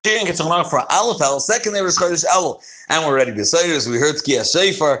For Aleph, second day was Chodesh Elul, and we're ready to say this. We heard Tzkiya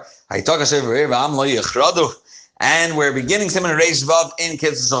Sefer, Haytaka Sefer, Am Lo Yichradu, and we're beginning Siman Reish Vav in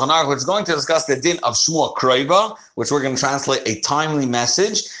Kitzur Shulchan Aruch, which is going to discuss the din of Shmua Kroiva, which we're going to translate a timely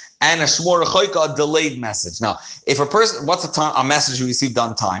message, and a Shmua Rechoika, a delayed message. Now, if a person, what's a message you received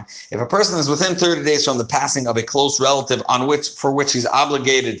on time? If a person is within 30 days from the passing of a close relative for which he's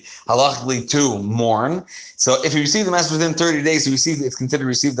obligated halachically to mourn, so if he received the message within 30 days, it's considered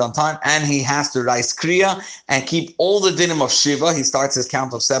received on time, and he has to rise kriya and keep all the dinim of Shiva. He starts his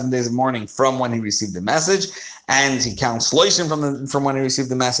count of 7 days of mourning from when he received the message, and he counts Loishim from when he received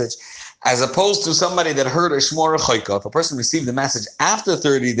the message, as opposed to somebody that heard a Shmua Rechoika. If a person received the message after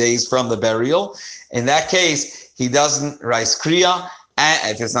 30 days from the burial, in that case, he doesn't rise kriya,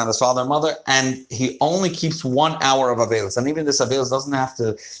 if it's not his father or mother, and he only keeps 1 hour of Avelis. And even this Avelis doesn't have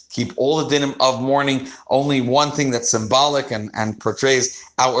to keep all the dinim of mourning, only one thing that's symbolic and portrays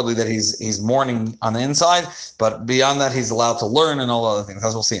outwardly that he's mourning on the inside, but beyond that, he's allowed to learn and all other things,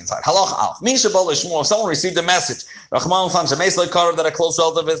 as we'll see inside. Halach Alf. If someone received a message, that a close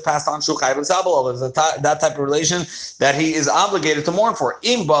relative is passed on, there's that type of relation that he is obligated to mourn for.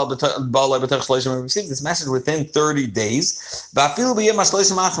 We received this message within 30 days,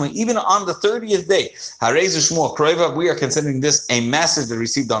 even on the 30th day, we are considering this a message that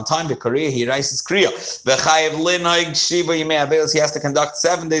received on time. The Korea, he rises Kriya. He has to conduct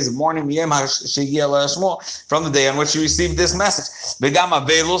 7 days of mourning from the day on which he received this message. And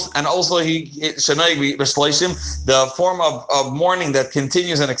also the form of mourning that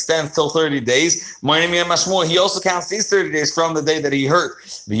continues and extends till 30 days. He also counts these 30 days from the day that he heard.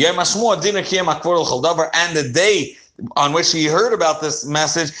 And the day on which he heard about this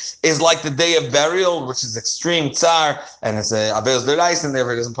message is like the day of burial, which is extreme tsar, and it's a Aveos Derais, and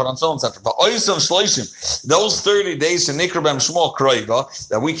therefore he doesn't put on soul, etc. But those 30 days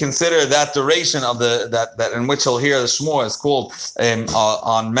that we consider that duration of that in which he'll hear the Shmuah is called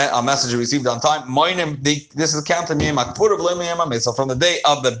on a message received on time. This is counted so from the day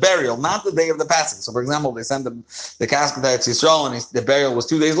of the burial, not the day of the passing. So, for example, they send the casket to Yisrael, and the burial was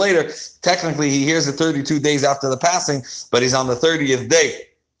 2 days later. Technically, he hears it 32 days after the passing, but he's on the 30th day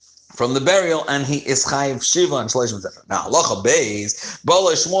from the burial, and he is chayiv shiva and shleishim etc. Now, halacha beis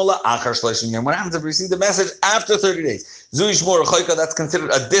bala shmola achar shleishim yom. What happens if we receive the message after 30 days? Zui shmor rechoika, that's considered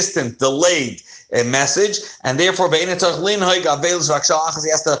a distant, delayed message, and therefore he has to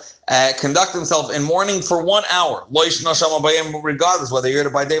conduct himself in mourning for 1 hour. Regardless whether you heard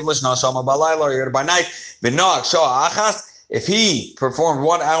it by day, or you heard it by night. If he performed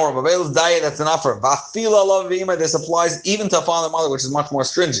 1 hour of Avelis diet, that's enough for him. This applies even to a father and mother, which is much more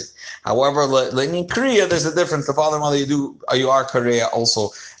stringent. However, in Kriya, there's a difference. The father and mother, you are Kriya also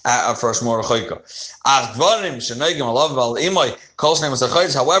for Shmor Rechoika.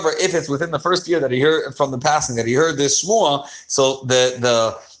 However, if it's within the first year that he heard from the passing, that he heard this Shmua, so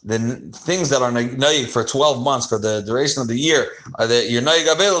the things that are naig for 12 months, for the duration of the year, your naig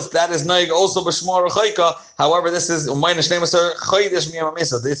avelos, that is naig also b'shmor rechoika. However, this is so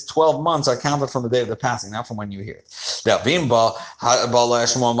these 12 months are counted from the day of the passing, not from when you hear it. If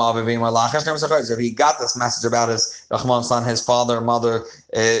he got this message about his Rahman son, his father or mother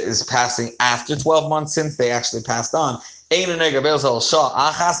is passing after 12 months since they actually passed on, he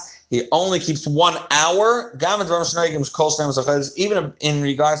only keeps 1 hour, even in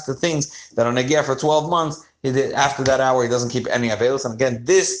regards to things that are negeh for 12 months. After that hour, he doesn't keep any avelos. And again,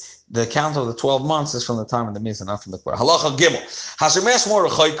 the count of the 12 months is from the time of the misa, not from the Qur'an. Halacha Gimel.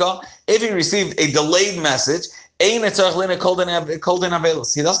 If he received a delayed message, he doesn't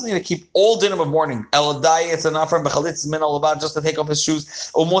need to keep all dinim of mourning. It's enough for him just to take off his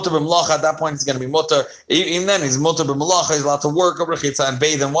shoes. At that point, it's going to be mutter. Even then, he's mutter b'malacha. He's allowed to work and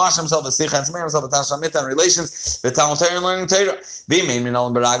bathe and wash himself, and smear himself, and relations, and learning Torah.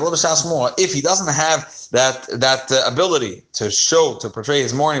 If he doesn't have that ability to portray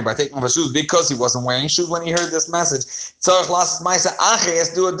his mourning by taking off his shoes because he wasn't wearing shoes when he heard this message, he has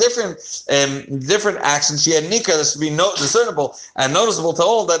to do a different action. This should be discernible and noticeable to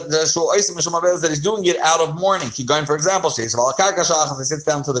all that he's doing it out of mourning. For example, he sits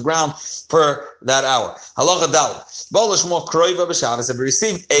down to the ground for that hour. Halacha Dal. If he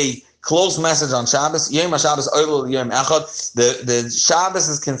received a close message on Shabbos, the Shabbos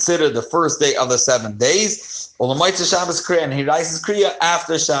is considered the first day of the 7 days. And he rises Kriya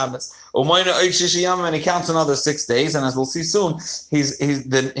after Shabbos. And he counts another 6 days, and as we'll see soon, he's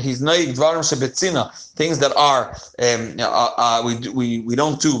noig dvarim shebetzina, things that are we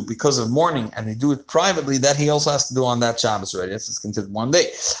don't do because of mourning, and they do it privately, that he also has to do on that Shabbos already. This is considered one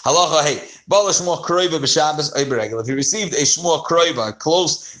day. Halacha hey, bala shmua kroiva b'Shabbos oiberegel. If he received a shmua kroiva, a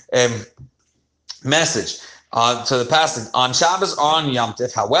close message to the passing on Shabbos or on Yom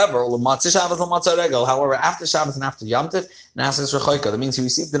Tif. However, however, after Shabbos and after Yom Tif, that means he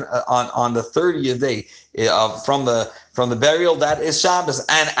received it on the 30th day from the burial. That is Shabbos,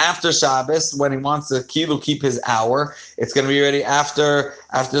 and after Shabbos, when he wants to keep his hour, it's going to be ready after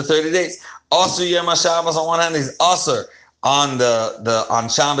 30 days. Also, Yom Shabbos on one hand is Asr on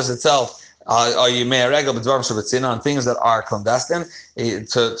Shabbos itself. You may regel b'dvarim shebetzina, on things that are clandestine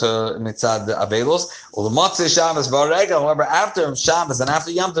to mitzad avelos. Or the matzah Shabbos v'regel. However, after Shabbos and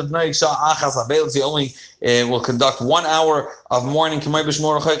after Yom Tov noig shah achas avelos, he only will conduct 1 hour of mourning k'may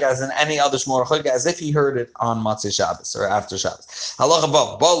b'shmor chuk, as in any other shmor chuk, as if he heard it on matzah Shabbos or after Shabbos. Halacha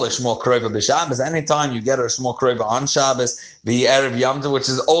bav bala shmor kroiva b'Shabbos. Anytime you get a shmor kroiva on Shabbos, the erev Yom Tov, which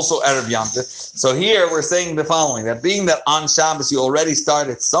is also erev Yom Tov. So here we're saying the following: that being that on Shabbos you already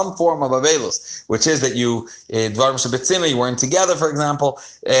started some form of avelos, which is that you dvarim shebetzina, you weren't together, for example.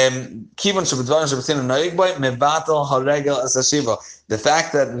 Kivon shebedvarim shebetzina noig boy mevatel haregel as a shiva. The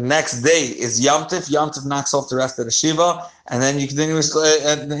fact that next day is Yom Tov knocks off the rest of the shiva, and then you continue it's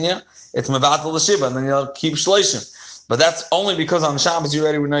mevatel the shiva, and then you'll keep shleishim. But that's only because on Shabbos you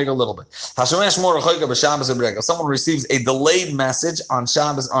already reneged a little bit. Someone receives a delayed message on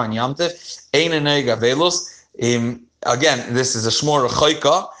Shabbos or on Yom Tov. Again, this is a shmor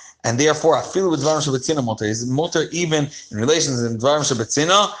rechoika, and therefore afilu with dvarim shebetzina motor. Is motor even in relation to dvarim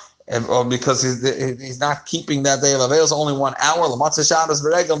shebetzina, or because he's not keeping that day of avelos only 1 hour. L'matzah Shabbos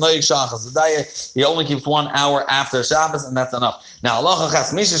v'regel noig shachas. He only keeps 1 hour after Shabbos, and that's enough. Now, halacha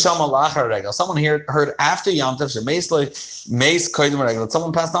ches misha shama la'achar regel. Someone heard after Yom Tov shemeis koydem regel.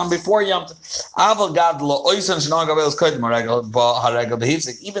 Someone passed on before Yom Tov. Aval gad lo oisan shenag avelos koydem regel haregel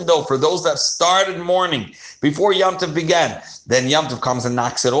behivsik. Even though for those that started mourning before Yom Tov began, then Yom Tov comes and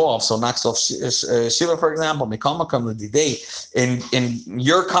knocks it off. So knocks off Shiva, for example. In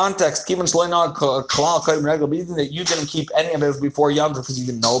your context, even that you didn't keep any of it before Yom Tov because you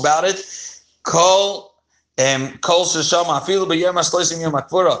didn't know about it. Whoever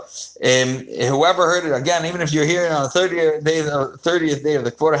heard it, again, even if you're here on the 30th day of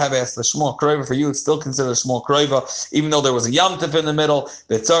the Kvura Havas, the Shmuel Kroiva, for you it's still considered Shmuel Kroiva, even though there was a Yom Tov in the middle.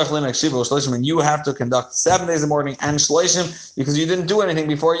 And you have to conduct 7 days of mourning and Shleishim because you didn't do anything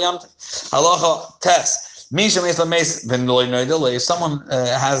before Yom Tov. Halacha test. If someone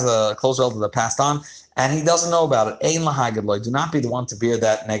has a close relative that passed on and he doesn't know about it, do not be the one to bear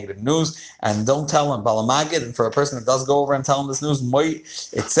that negative news, and don't tell him balamagid. And for a person that does go over and tell him this news,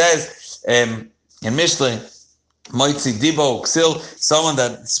 it says in Mishlei, moitzi dibo ksil, someone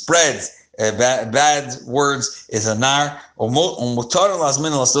that spreads bad words is a nar. You're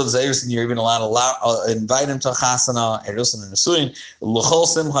even allowed to invite him to chasana, erusin and nesuin, l'chol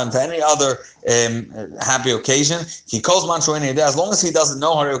simcha, and to any other happy occasion. He calls man shoyne, as long as he doesn't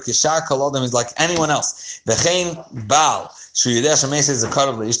know how to kishar kolodem, he's like anyone else. V'chein bal.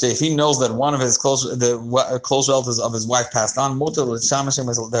 If he knows that one of his close relatives of his wife passed on,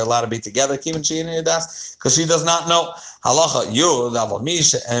 they're allowed to be together, because she does not know.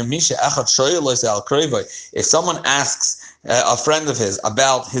 If someone asks a friend of his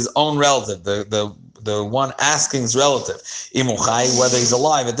about his own relative, the one asking his relative, whether he's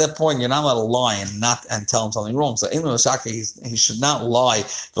alive, at that point you're not allowed to lie and tell him something wrong. So he should not lie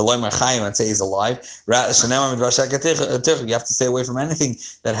and say he's alive. You have to stay away from anything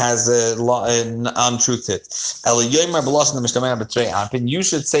that has untruth to it. You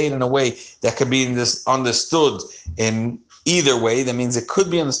should say it in a way that could be understood in either way. That means it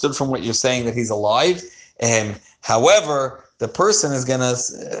could be understood from what you're saying that he's alive. However, the person is gonna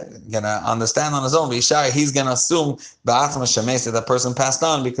understand on his own. He's gonna assume that that person passed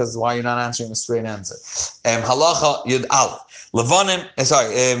on, because why you're not answering a straight answer. Halacha yud al levanim.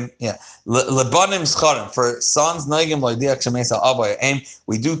 Lebanim scharim, for sons noigim loidiach shemesa avoy.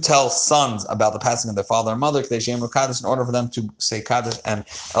 We do tell sons about the passing of their father and mother, in order for them to say kaddish and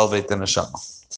elevate the neshama.